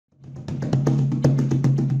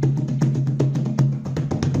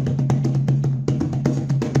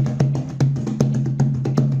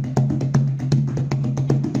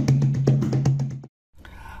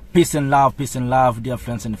peace and love, dear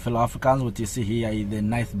friends and fellow Africans. What you see here is the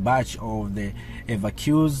ninth batch of the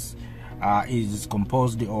evacuees. Is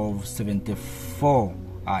composed of 74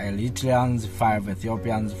 Eritreans, 5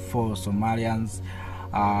 Ethiopians, 4 Somalians,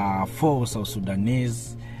 4 South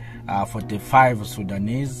Sudanese, 45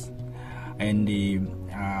 Sudanese, and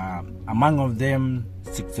among of them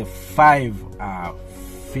 65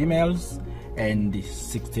 females and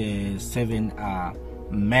 67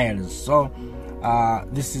 males. So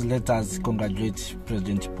this is let us congratulate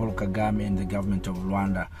President Paul Kagame and the government of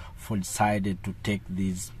Rwanda for decided to take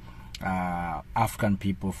these African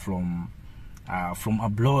people from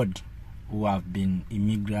abroad who have been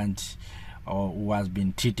immigrant or who has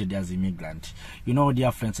been treated as immigrant. You know,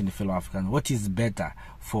 dear friends and fellow Africans, what is better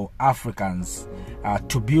for Africans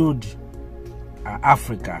to build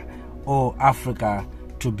Africa, or Africa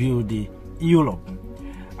to build Europe?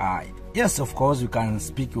 Yes, of course, you can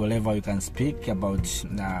speak whatever you can speak about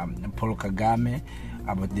Paul Kagame,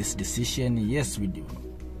 about this decision. Yes, we do.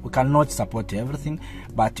 We cannot support everything,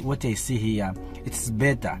 but what I see here, it's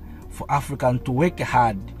better for Africans to work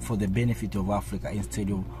hard for the benefit of Africa instead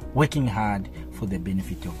of working hard for the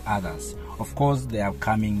benefit of others. Of course, they are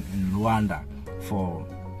coming in Rwanda for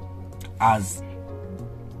us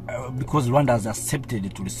because Rwanda has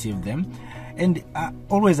accepted to receive them. And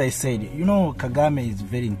always I said, you know, Kagame is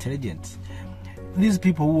very intelligent. These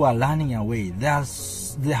people who are learning away,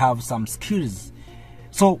 they have some skills.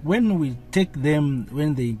 So when we take them,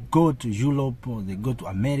 when they go to Europe or they go to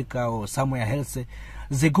America or somewhere else,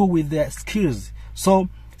 they go with their skills. So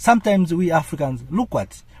sometimes we Africans, look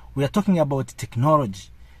what, we are talking about technology.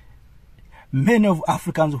 Many of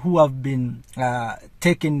Africans who have been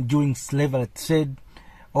taken during slavery trade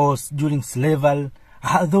or during slavery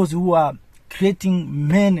are those who are creating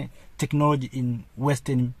many technology in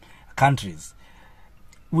Western countries.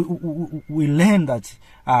 We learn that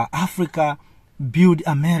Africa build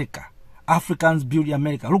America. Africans build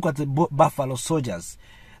America. Look at the Buffalo Soldiers.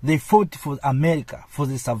 They fought for America, for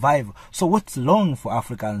the survival. So what's wrong for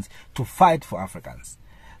Africans to fight for Africans?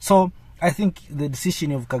 So I think the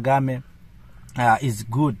decision of Kagame is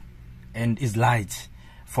good and is right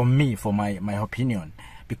for me, for my opinion,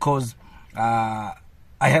 because I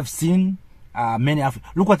have seen many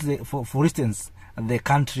look at for instance the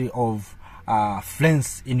country of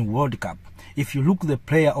France in World Cup. If you look the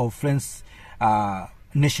player of France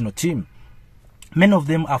national team, many of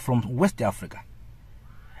them are from West Africa.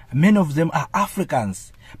 Many of them are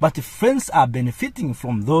Africans, but the Friends are benefiting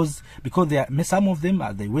from those because some of them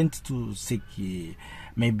they went to seek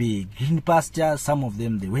maybe green pasture. Some of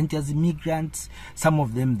them they went as immigrants. Some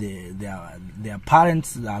of them their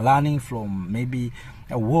parents are learning from maybe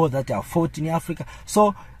a war that are fought in Africa.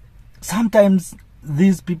 So sometimes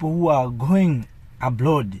these people who are going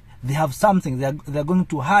abroad, they have something. They're going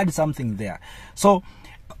to hide something there. So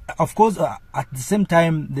of course, at the same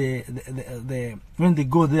time, when they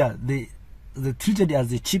go there, they treated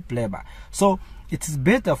as a cheap labor. So it is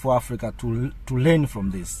better for Africa to learn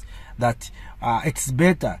from this, that it's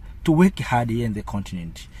better to work hard here in the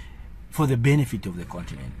continent for the benefit of the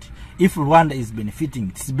continent. If Rwanda is benefiting,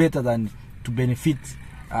 it's better than to benefit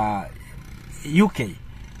UK.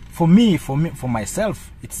 For me, for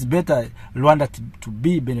myself, it's better Rwanda to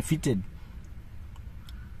be benefited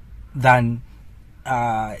than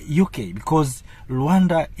UK, because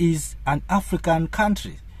Rwanda is an African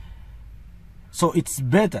country, so it's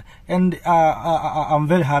better. And I'm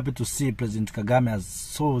very happy to see President Kagame has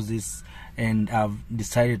saw this and have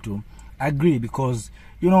decided to agree, because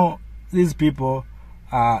you know these people,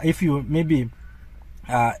 if you maybe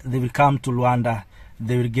they will come to Rwanda,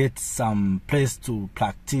 they will get some place to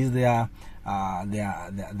practice their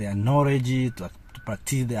knowledge, to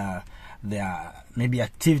practice their maybe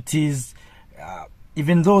activities.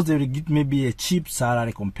 Even though they will get maybe a cheap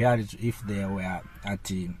salary compared to if they were at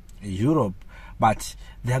Europe, but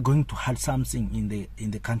they are going to have something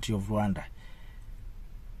in the country of Rwanda.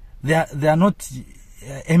 They are not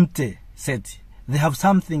empty set. They have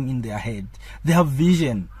something in their head. They have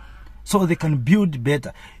vision, so they can build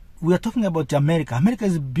better. We are talking about America. America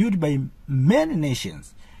is built by many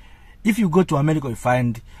nations. If you go to America, you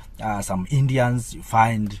find some Indians, you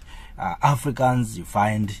find Africans, you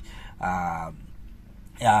find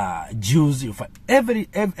Jews, you find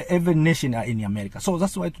every nation are in America. So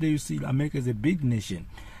that's why today you see America is a big nation.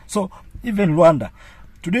 So even Rwanda,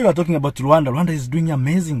 today we are talking about Rwanda. Rwanda is doing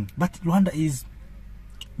amazing, but Rwanda is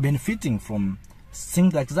benefiting from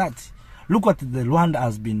things like that. Look what the Rwanda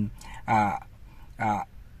has been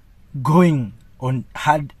going on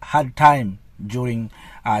hard time during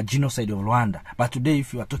genocide of Rwanda. But today,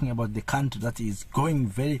 if you are talking about the country that is growing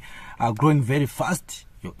very fast,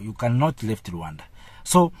 You cannot left Rwanda.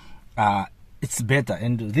 So it's better,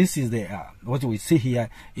 and this is the what we see here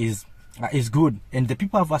is good, and the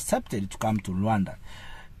people have accepted to come to Rwanda.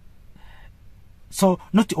 So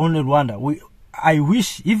not only Rwanda, I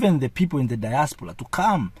wish even the people in the diaspora to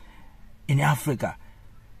come in Africa,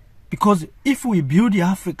 because if we build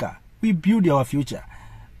Africa, we build our future.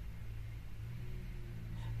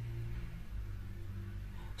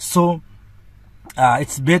 So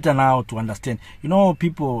it's better now to understand. You know,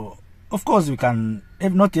 people, of course,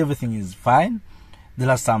 not everything is fine. There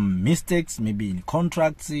are some mistakes, maybe in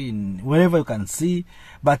contracts, in wherever you can see.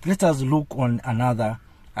 But let us look on another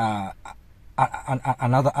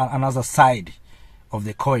side of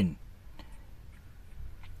the coin.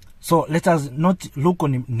 So let us not look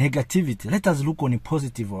on negativity. Let us look on the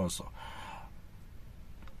positive also.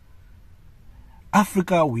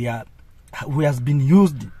 Africa, we has been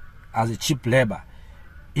used as a cheap labor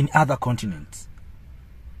in other continents.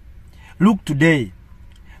 Look today,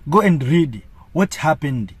 go and read what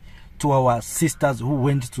happened to our sisters who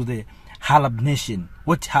went to the Arab nation.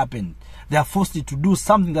 What happened? They are forced to do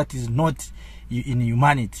something that is not in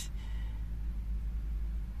humanity.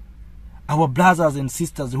 Our brothers and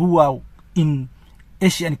sisters who are in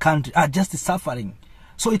Asian countries are just suffering.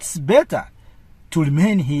 So it's better to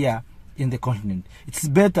remain here in the continent. It's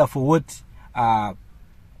better for what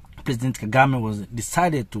President Kagame was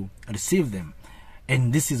decided to receive them.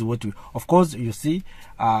 And this is what of course, you see,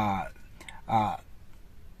 the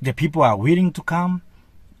people are willing to come.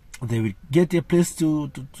 They will get a place to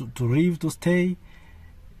live, to stay.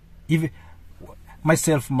 Even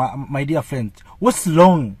myself, my dear friend, what's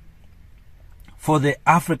wrong for the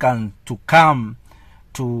African to come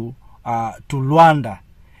to Rwanda,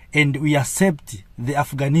 and we accept the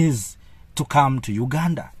Afghanese to come to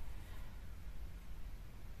Uganda?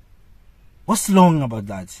 What's wrong about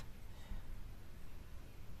that?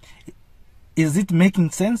 Is it making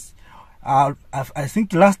sense? I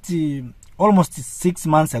think almost 6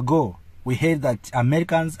 months ago, we heard that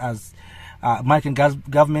American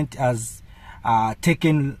government has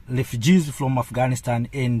taken refugees from Afghanistan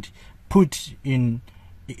and put in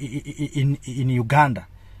Uganda.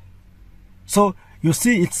 So you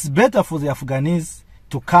see, it's better for the Afghanese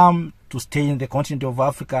to come to stay in the continent of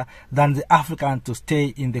Africa than the African to stay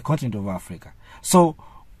in the continent of Africa. So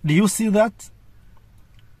do you see that?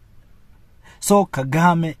 So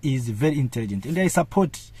Kagame is very intelligent, and I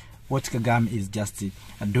support what Kagame is just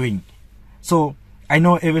doing. So I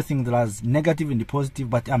know everything that is negative and the positive,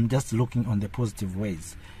 but I'm just looking on the positive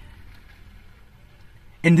ways.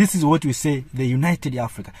 And this is what we say, the united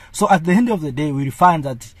Africa. So at the end of the day, we find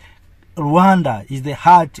that Rwanda is the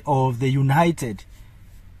heart of the united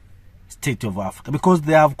state of Africa, because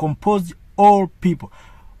they have composed all people.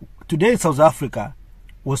 Today, South Africa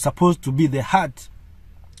was supposed to be the heart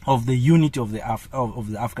of the unity of the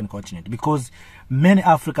African continent, because many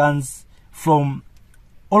Africans from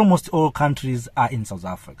almost all countries are in South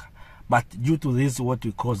Africa. But due to this, what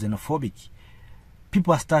we call xenophobic,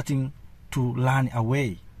 people are starting to run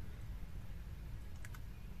away.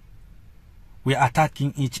 We are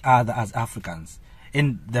attacking each other as Africans.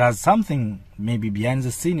 And there is something maybe behind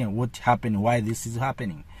the scene, what happened, why this is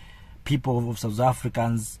happening. People of South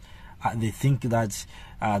Africans, they think that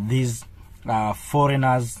these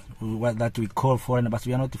foreigners, that we call foreigners, but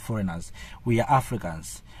we are not foreigners. We are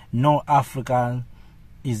Africans. No African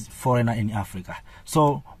is foreigner in Africa.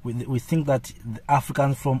 So we think that the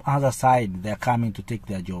Africans from other side, they are coming to take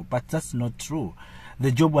their job. But that's not true.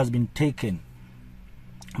 The job has been taken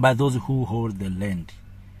by those who hold the land.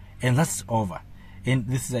 And that's over. And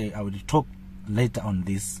this is, I will talk later on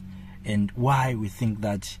this, and why we think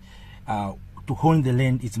that to hold the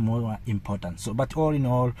land is more important. So, but all in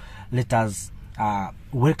all, let us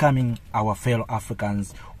welcoming our fellow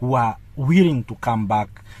Africans who are willing to come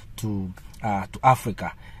back to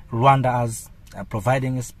Africa. Rwanda is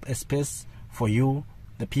providing a space for you,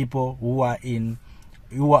 the people who are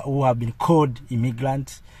who have been called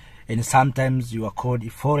immigrants, and sometimes you are called a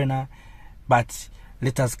foreigner. But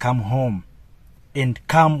let us come home and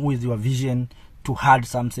come with your vision to add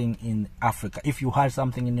something in Africa. If you had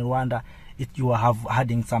something in Rwanda, you are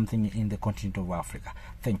adding something in the continent of Africa.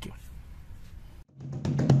 Thank you.